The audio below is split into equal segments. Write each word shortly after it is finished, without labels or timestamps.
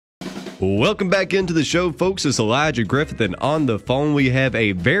Welcome back into the show, folks. It's Elijah Griffith, and on the phone we have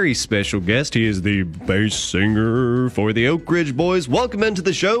a very special guest. He is the bass singer for the Oak Ridge Boys. Welcome into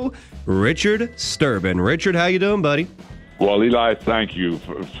the show, Richard Sterban. Richard, how you doing, buddy? Well, Eli, thank you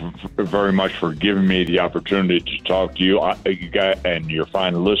very much for giving me the opportunity to talk to you and your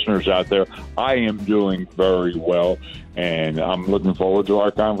fine listeners out there. I am doing very well, and I'm looking forward to our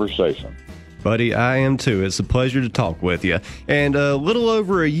conversation. Buddy, I am too. It's a pleasure to talk with you. And a little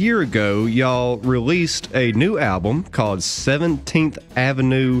over a year ago, y'all released a new album called 17th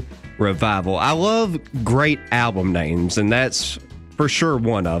Avenue Revival. I love great album names, and that's for sure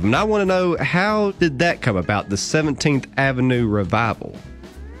one of them. And I want to know, how did that come about, the 17th Avenue Revival?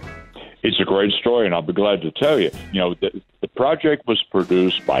 It's a great story, and I'll be glad to tell you. You know, the project was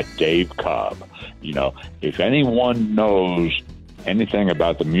produced by Dave Cobb. You know, if anyone knows anything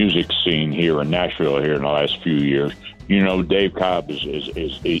about the music scene here in Nashville here in the last few years, you know, Dave Cobb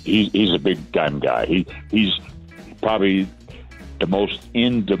he's a big time guy. He's probably the most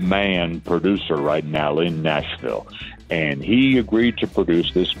in-demand producer right now in Nashville. And he agreed to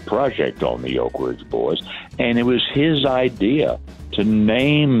produce this project on the Oak Ridge Boys, and it was his idea to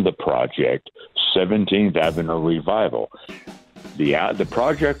name the project 17th Avenue Revival. The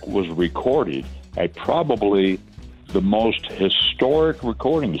project was recorded at probably the most historic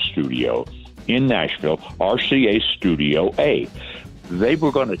recording studio in Nashville, RCA Studio A. They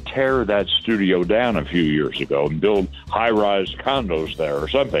were going to tear that studio down a few years ago and build high-rise condos there or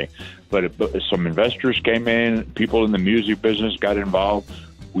something. But some investors came in, people in the music business got involved.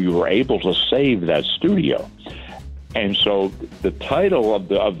 We were able to save that studio. And so the title of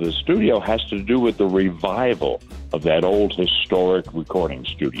the studio has to do with the revival of that old historic recording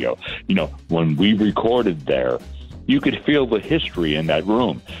studio. You know, when we recorded there, you could feel the history in that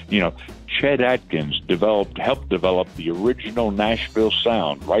room. You know, Chet Atkins helped develop the original Nashville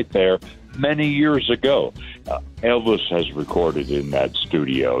sound right there many years ago. Elvis has recorded in that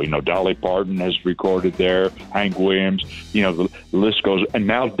studio. You know, Dolly Parton has recorded there, Hank Williams, you know, the list goes. And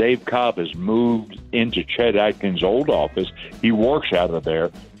now Dave Cobb has moved into Chet Atkins' old office. He works out of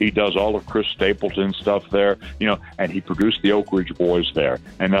there. He does all of Chris Stapleton stuff there, you know, and he produced the Oak Ridge Boys there.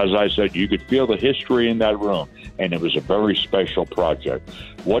 And as I said, you could feel the history in that room, and it was a very special project.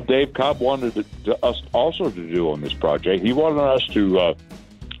 What Dave Cobb wanted us also to do on this project, he wanted us to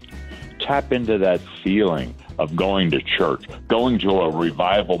tap into that feeling of going to church, going to a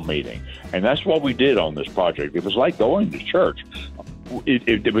revival meeting. And that's what we did on this project. It was like going to church.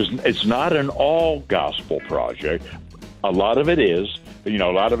 It's not an all gospel project. A lot of it is. You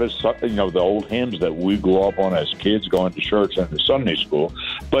know, a lot of it's, you know, the old hymns that we grew up on as kids going to church and to Sunday school.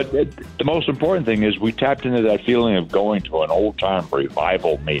 But the most important thing is we tapped into that feeling of going to an old-time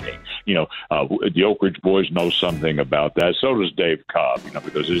revival meeting. You know, the Oak Ridge Boys know something about that. So does Dave Cobb, you know,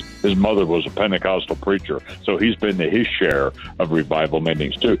 because his mother was a Pentecostal preacher. So he's been to his share of revival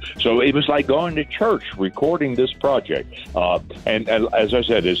meetings, too. So it was like going to church, recording this project. And as I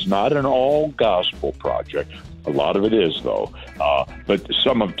said, it's not an all-gospel project. A lot of it is, though. But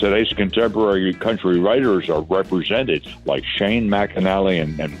some of today's contemporary country writers are represented, like Shane McAnally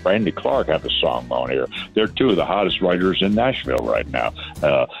and Randy Clark have a song on here. They're two of the hottest writers in Nashville right now.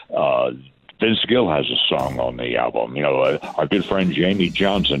 Vince Gill has a song on the album. You know, our good friend Jamie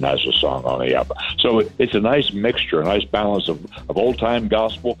Johnson has a song on the album. So it's a nice mixture, a nice balance of old-time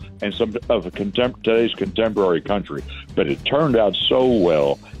gospel and some of today's contemporary country. But it turned out so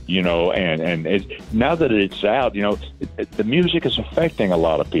well. You know, and now that it's out, you know, the music is affecting a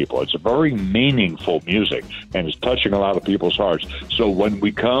lot of people. It's a very meaningful music, and it's touching a lot of people's hearts. So when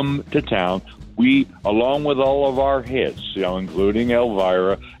we come to town, we, along with all of our hits, you know, including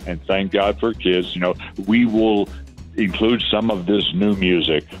Elvira and Thank God for Kids, you know, we will include some of this new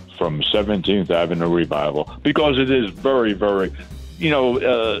music from 17th Avenue Revival, because it is very, very, you know,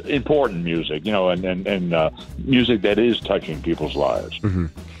 important music, you know, and music that is touching people's lives. Mm-hmm.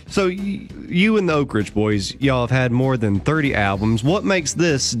 So you and the Oak Ridge Boys, y'all have had more than 30 albums. What makes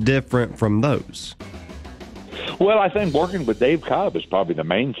this different from those? Well, I think working with Dave Cobb is probably the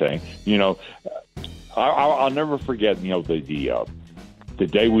main thing. You know, I'll never forget, you know, the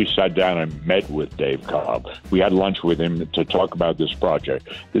day we sat down and met with Dave Cobb. We had lunch with him to talk about this project.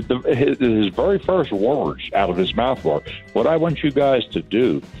 His very first words out of his mouth were, "What I want you guys to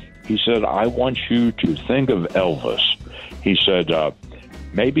do," he said, "I want you to think of Elvis." He said,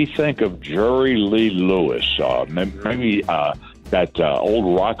 maybe think of Jerry Lee Lewis, maybe that old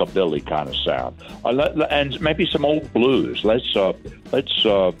rockabilly kind of sound, and maybe some old blues. Let's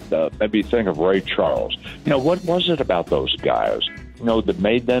maybe think of Ray Charles. You know, what was it about those guys that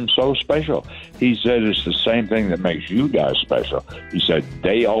made them so special. He said it's the same thing that makes you guys special. He said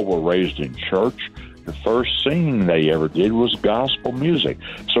they all were raised in church. The first singing they ever did was gospel music.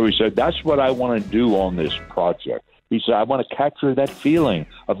 So he said, that's what I want to do on this project. He said, I want to capture that feeling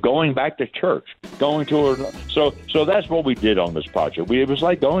of going back to church, going to a, so that's what we did on this project. It was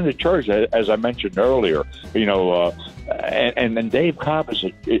like going to church, as I mentioned earlier, and Dave Cobb is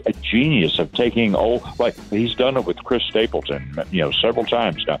a genius of taking like he's done it with Chris Stapleton, several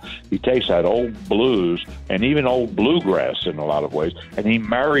times now. He takes that old blues and even old bluegrass in a lot of ways, and he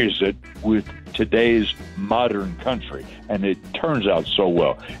marries it with today's modern country, and it turns out so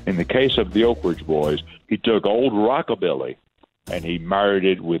well. In the case of the Oak Ridge Boys, he took old rockabilly and he married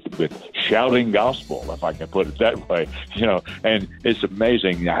it with shouting gospel, if I can put it that way, and it's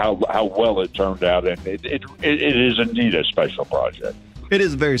amazing how well it turned out, and it is indeed a special project. It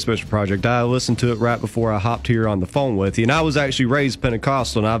is a very special project. I listened to it right before I hopped here on the phone with you, and I was actually raised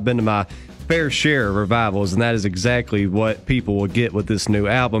Pentecostal, and I've been to my fair share of revivals, and that is exactly what people will get with this new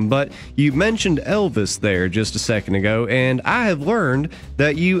album. But you mentioned Elvis there just a second ago, and I have learned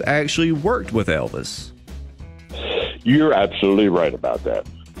that you actually worked with Elvis. You're absolutely right about that.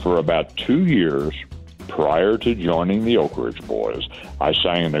 For about 2 years prior to joining the Oak Ridge Boys, I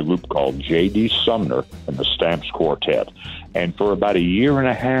sang in a group called J.D. Sumner and the Stamps Quartet. And for about a year and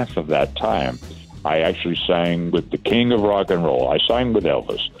a half of that time, I actually sang with the king of rock and roll. I sang with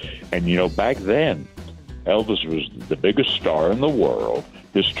Elvis. And, back then, Elvis was the biggest star in the world.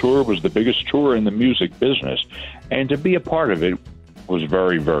 His tour was the biggest tour in the music business. And to be a part of it was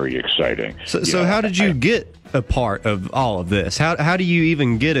very, very exciting. So how did you get a part of all of this? How do you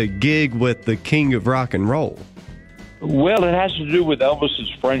even get a gig with the king of rock and roll? Well, it has to do with Elvis's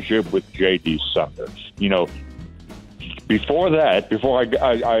friendship with J.D. Sumner. Before I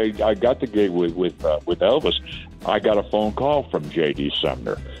got the gig with Elvis, I got a phone call from J.D.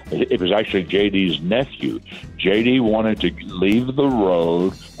 Sumner. It was actually J.D.'s nephew. J.D. wanted to leave the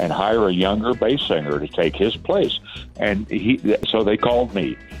road and hire a younger bass singer to take his place, and so they called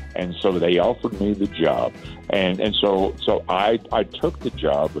me, and so they offered me the job, and so I took the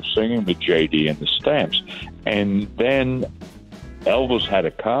job of singing with J.D. and the Stamps, and then Elvis had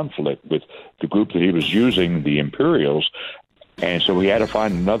a conflict with the group that he was using, the Imperials, and so he had to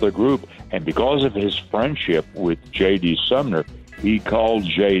find another group. And because of his friendship with J.D. Sumner, he called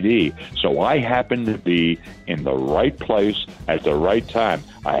J.D. So I happened to be in the right place at the right time.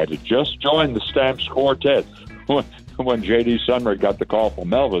 I had to just join the Stamps Quartet when J.D. Sumner got the call from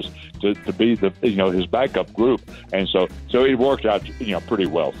Elvis to be his backup group, and so it worked out pretty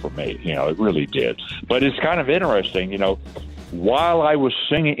well for me. It really did. But it's kind of interesting, while I was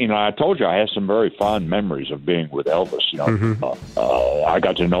singing, I told you I had some very fond memories of being with Elvis. I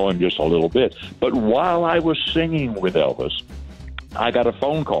got to know him just a little bit. But while I was singing with Elvis, I got a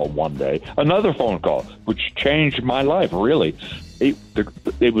phone call one day, another phone call, which changed my life, really.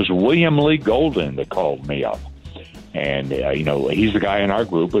 It was William Lee Golden that called me up. And, he's the guy in our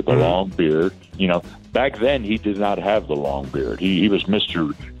group with the long beard. Back then, he did not have the long beard. He was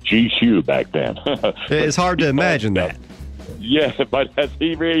Mr. GQ back then. It's hard to imagine that. Yeah, but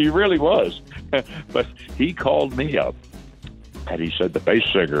he really was. But he called me up, and he said the bass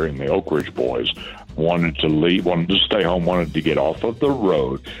singer in the Oak Ridge Boys wanted to leave, wanted to stay home, wanted to get off of the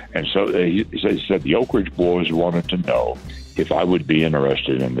road. And so he said the Oak Ridge Boys wanted to know if I would be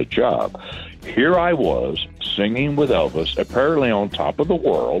interested in the job. Here I was singing with Elvis, apparently on top of the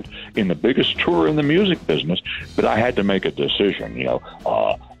world, in the biggest tour in the music business, but I had to make a decision,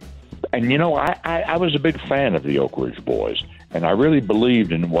 I was a big fan of the Oak Ridge Boys, and I really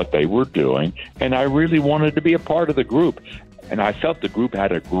believed in what they were doing, and I really wanted to be a part of the group. And I felt the group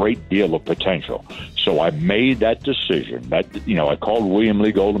had a great deal of potential. So I made that decision. I called William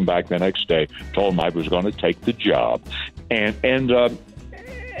Lee Golden back the next day, told him I was going to take the job. And a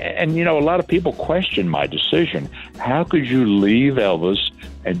lot of people questioned my decision. How could you leave Elvis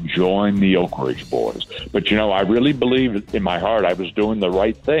and join the Oak Ridge Boys? But, I really believed in my heart I was doing the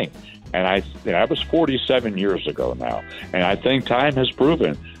right thing. And that was 47 years ago now. And I think time has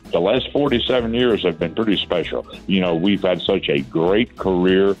proven the last 47 years have been pretty special. We've had such a great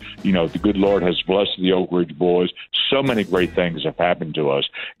career. The good Lord has blessed the Oak Ridge Boys. So many great things have happened to us,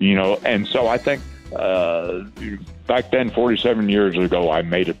 and so I think back then, 47 years ago, I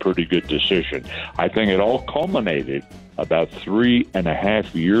made a pretty good decision. I think it all culminated about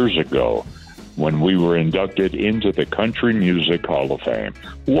 3.5 years ago when we were inducted into the Country Music Hall of Fame.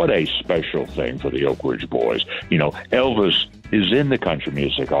 What a special thing for the Oak Ridge Boys. Elvis is in the Country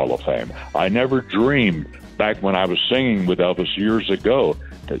Music Hall of Fame. I never dreamed back when I was singing with Elvis years ago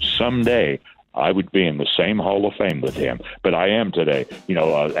that someday I would be in the same Hall of Fame with him. But I am today,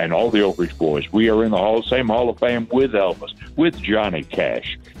 and all the Oak Ridge Boys. We are in the same Hall of Fame with Elvis, with Johnny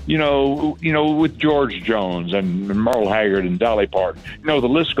Cash, with George Jones and Merle Haggard and Dolly Parton. The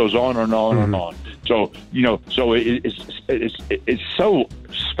list goes on and on and on. So, it's so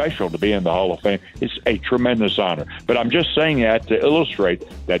special to be in the Hall of Fame. It's a tremendous honor. But I'm just saying that to illustrate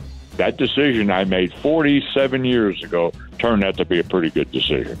that decision I made 47 years ago turned out to be a pretty good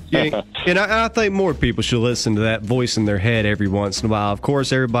decision. Yeah, and I think more people should listen to that voice in their head every once in a while. Of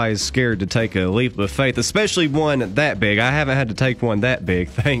course, everybody's scared to take a leap of faith, especially one that big. I haven't had to take one that big,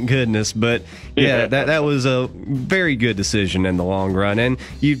 thank goodness. But yeah, that was a very good decision in the long run. And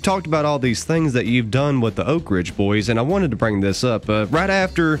you've talked about all these things that you've done with the Oak Ridge Boys, and I wanted to bring this up. Right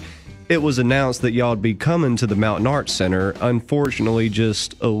after it was announced that y'all would be coming to the Mountain Arts Center, unfortunately,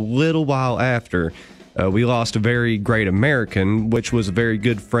 just a little while after, we lost a very great American, which was a very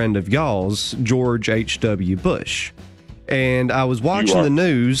good friend of y'all's, George H.W. Bush. And I was watching the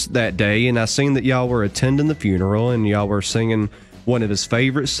news that day, and I seen that y'all were attending the funeral, and y'all were singing one of his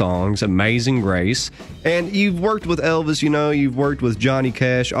favorite songs, Amazing Grace. And you've worked with Elvis, you've worked with Johnny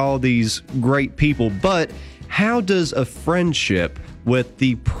Cash, all these great people. But how does a friendship with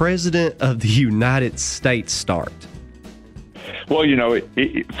the President of the United States start? Well,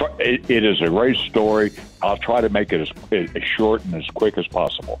 it is a great story. I'll try to make it as short and as quick as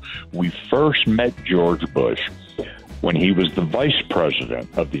possible. We first met George Bush when he was the Vice President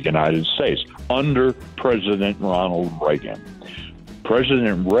of the United States under President Ronald Reagan.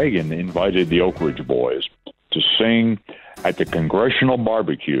 President Reagan invited the Oak Ridge Boys to sing at the Congressional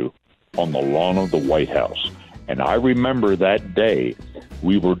Barbecue on the lawn of the White House. And I remember that day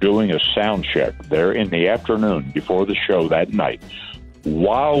we were doing a sound check there in the afternoon before the show that night.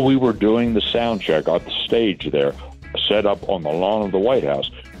 While we were doing the sound check on the stage there, set up on the lawn of the White House,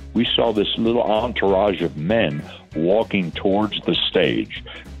 we saw this little entourage of men walking towards the stage.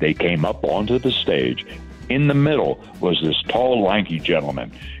 They came up onto the stage. In the middle was this tall, lanky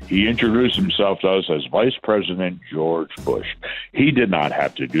gentleman. He introduced himself to us as Vice President George Bush. He did not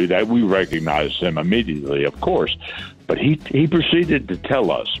have to do that. We recognized him immediately, of course. But he proceeded to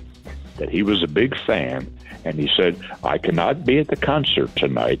tell us that he was a big fan, and he said, I cannot be at the concert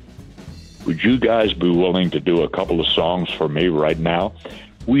tonight. Would you guys be willing to do a couple of songs for me right now?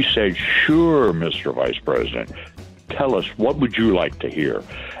 We said, sure, Mr. Vice President. Tell us, what would you like to hear?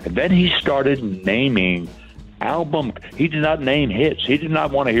 And then he started naming album. He did not name hits. He did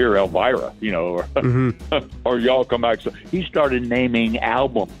not want to hear Elvira, or Y'all Come Back. So he started naming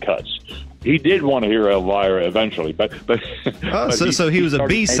album cuts. He did want to hear Elvira eventually, but so he was a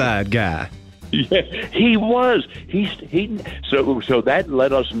B-side guy. Yeah, he was. So that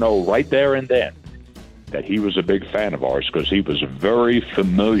let us know right there and then that he was a big fan of ours because he was very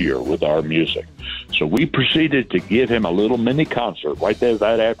familiar with our music. So we proceeded to give him a little mini concert right there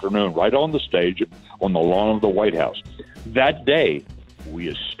that afternoon, right on the stage on the lawn of the White House. That day, we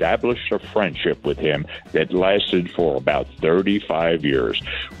established a friendship with him that lasted for about 35 years.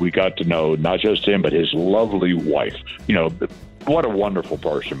 We got to know not just him, but his lovely wife. What a wonderful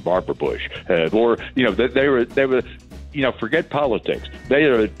person, Barbara Bush. They were. Forget politics. They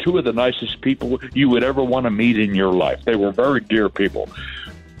are two of the nicest people you would ever want to meet in your life. They were very dear people.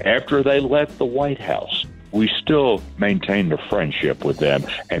 After they left the White House, we still maintained a friendship with them,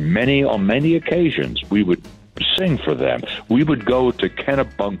 and on many occasions, we would sing for them. We would go to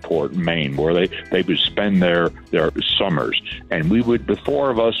Kennebunkport, Maine, where they would spend their summers, and we would, the four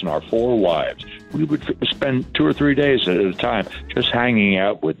of us and our four wives, we would spend 2 or 3 days at a time just hanging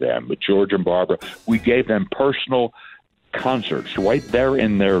out with them, with George and Barbara. We gave them personal concerts right there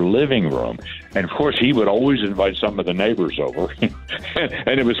in their living room. And of course, he would always invite some of the neighbors over.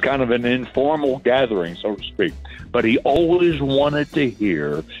 And it was kind of an informal gathering, so to speak. But he always wanted to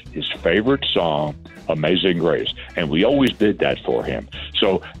hear his favorite song, Amazing Grace. And we always did that for him.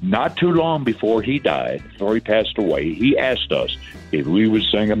 So not too long before he died, before he passed away, he asked us if we would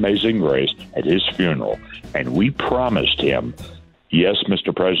sing Amazing Grace at his funeral. And we promised him, yes,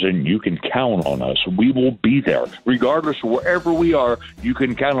 Mr. President, you can count on us. We will be there. Regardless of wherever we are, you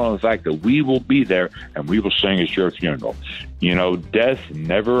can count on the fact that we will be there and we will sing at your funeral. Death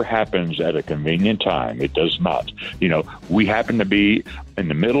never happens at a convenient time. It does not. We happen to be in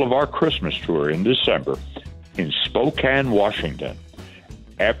the middle of our Christmas tour in December in Spokane, Washington.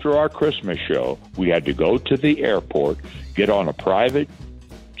 After our Christmas show, we had to go to the airport, get on a private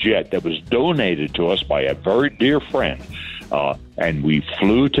jet that was donated to us by a very dear friend. And we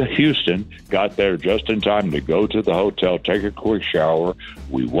flew to Houston, got there just in time to go to the hotel, take a quick shower.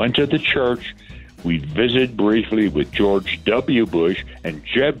 We went to the church. We visited briefly with George W. Bush and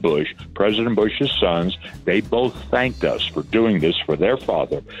Jeb Bush, President Bush's sons. They both thanked us for doing this for their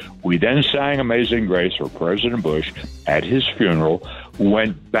father. We then sang Amazing Grace for President Bush at his funeral,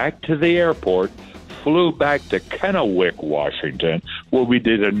 went back to the airport, flew back to Kennewick, Washington, where we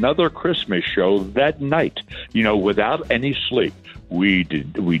did another Christmas show that night, without any sleep. We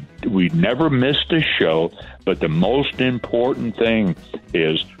never missed a show, but the most important thing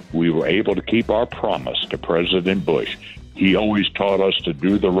is we were able to keep our promise to President Bush. He always taught us to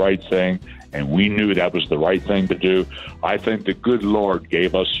do the right thing, and we knew that was the right thing to do. I think the good Lord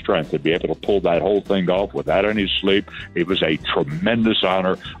gave us strength to be able to pull that whole thing off without any sleep. It was a tremendous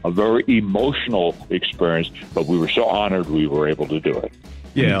honor, a very emotional experience, but we were so honored we were able to do it.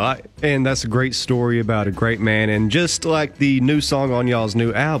 Yeah, and that's a great story about a great man. And just like the new song on y'all's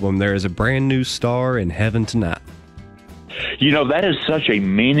new album, there is a brand new star in heaven tonight. That is such a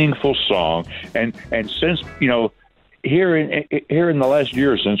meaningful song. And since, here in the last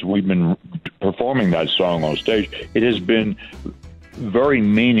year since we've been performing that song on stage, it has been very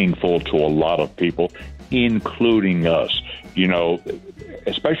meaningful to a lot of people, including us.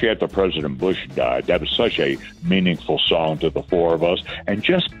 Especially after President Bush died, that was such a meaningful song to the four of us. And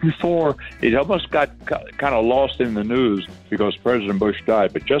just before, it almost got kind of lost in the news because President Bush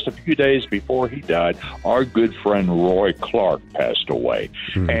died. But just a few days before he died, our good friend Roy Clark passed away.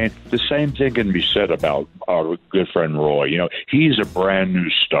 Mm-hmm. And the same thing can be said about our good friend Roy. He's a brand new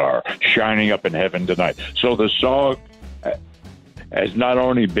star shining up in heaven tonight. So the song has not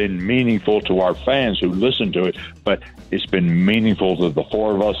only been meaningful to our fans who listen to it, but it's been meaningful to the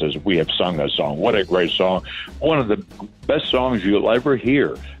four of us as we have sung that song. What a great song. One of the best songs you'll ever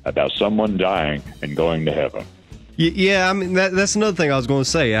hear about someone dying and going to heaven. Yeah, I mean, that's another thing I was going to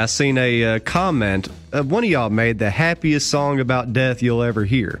say. I seen a comment one of y'all made, the happiest song about death you'll ever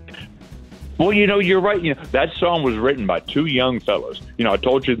hear. Well, you're right. That song was written by two young fellows. I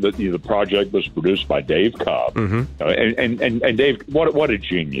told you that the project was produced by Dave Cobb. Mm-hmm. And Dave, what a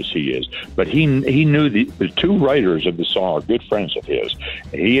genius he is. But he knew the two writers of the song are good friends of his.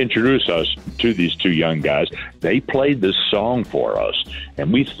 He introduced us to these two young guys. They played this song for us,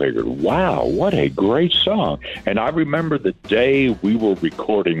 and we figured, wow, what a great song. And I remember the day we were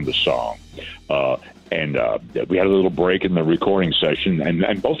recording the song. And we had a little break in the recording session,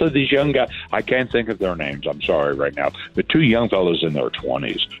 and both of these young guys, I can't think of their names, I'm sorry right now, but two young fellows in their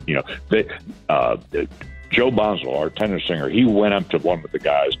 20s, Joe Bonzel, our tenor singer, he went up to one of the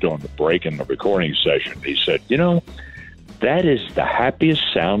guys during the break in the recording session. He said, that is the happiest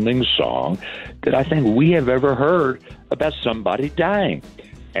sounding song that I think we have ever heard about somebody dying.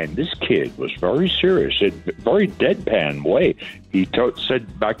 And this kid was very serious, in a very deadpan way. He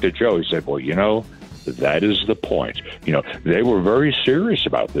said back to Joe, he said, well, that is the point. They were very serious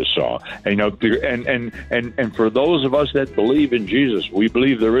about this song. And, and for those of us that believe in Jesus, we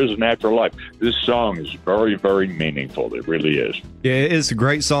believe there is an afterlife. This song is very, very meaningful. It really is. Yeah, it's a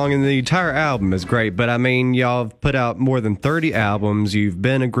great song, and the entire album is great. But, I mean, y'all have put out more than 30 albums. You've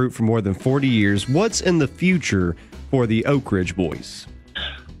been a group for more than 40 years. What's in the future for the Oak Ridge Boys?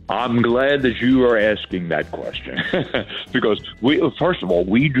 I'm glad that you are asking that question because first of all,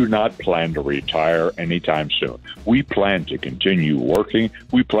 we do not plan to retire anytime soon. We plan to continue working.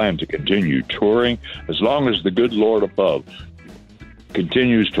 We plan to continue touring as long as the good Lord above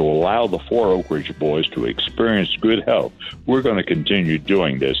continues to allow the four Oak Ridge Boys to experience good health. We're going to continue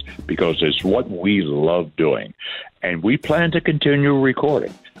doing this because it's what we love doing. And we plan to continue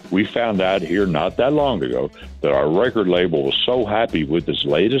recording. We found out here not that long ago that our record label was so happy with this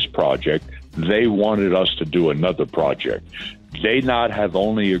latest project, they wanted us to do another project. They not have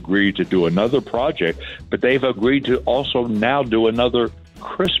only agreed to do another project, but they've agreed to also now do another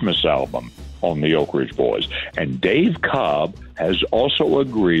Christmas album on the Oak Ridge Boys. And Dave Cobb has also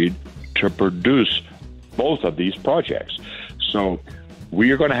agreed to produce both of these projects. So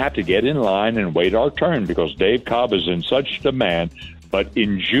we are going to have to get in line and wait our turn because Dave Cobb is in such demand. But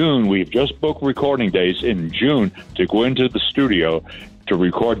in June, we've just booked recording days in June to go into the studio to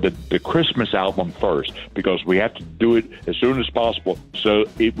record the Christmas album first because we have to do it as soon as possible so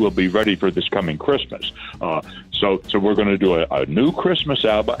it will be ready for this coming Christmas. So we're going to do a new Christmas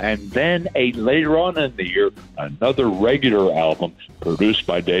album and then later on in the year, another regular album produced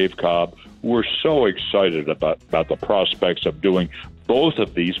by Dave Cobb. We're so excited about the prospects of doing both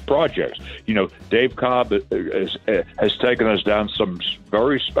of these projects. Dave Cobb has taken us down some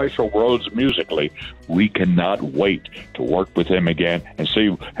very special roads musically. We cannot wait to work with him again and see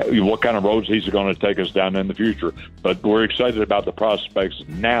what kind of roads he's going to take us down in the future. But we're excited about the prospects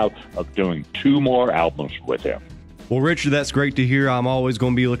now of doing two more albums with him. Well, Richard, that's great to hear. I'm always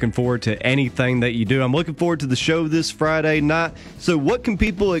going to be looking forward to anything that you do. I'm looking forward to the show this Friday night. So what can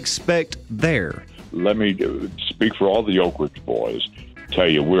people expect there? Let me speak for all the Oak Ridge boys. Tell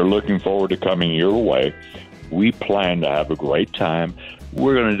you, we're looking forward to coming your way. We plan to have a great time.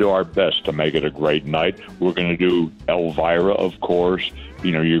 We're going to do our best to make it a great night. We're going to do Elvira, of course.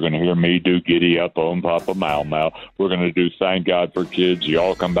 You know, you're going to hear me do Giddy Up on Papa Mau Mau. We're going to do Thank God for Kids,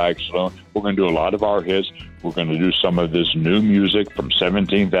 Y'all Come Back Soon. We're going to do a lot of our hits. We're going to do some of this new music from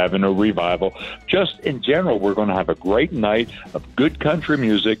 17th Avenue Revival. Just in general, we're going to have a great night of good country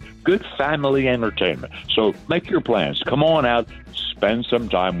music, good family entertainment. So make your plans. Come on out. Spend some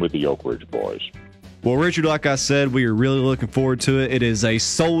time with the Oak Ridge boys. Well, Richard, like I said, we are really looking forward to it. It is a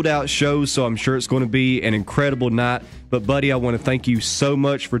sold-out show, so I'm sure it's going to be an incredible night. But, buddy, I want to thank you so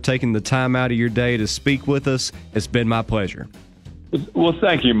much for taking the time out of your day to speak with us. It's been my pleasure. Well,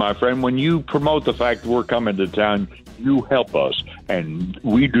 thank you, my friend. When you promote the fact that we're coming to town, you help us, and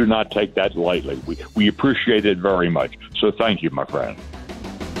we do not take that lightly. We appreciate it very much. So thank you, my friend.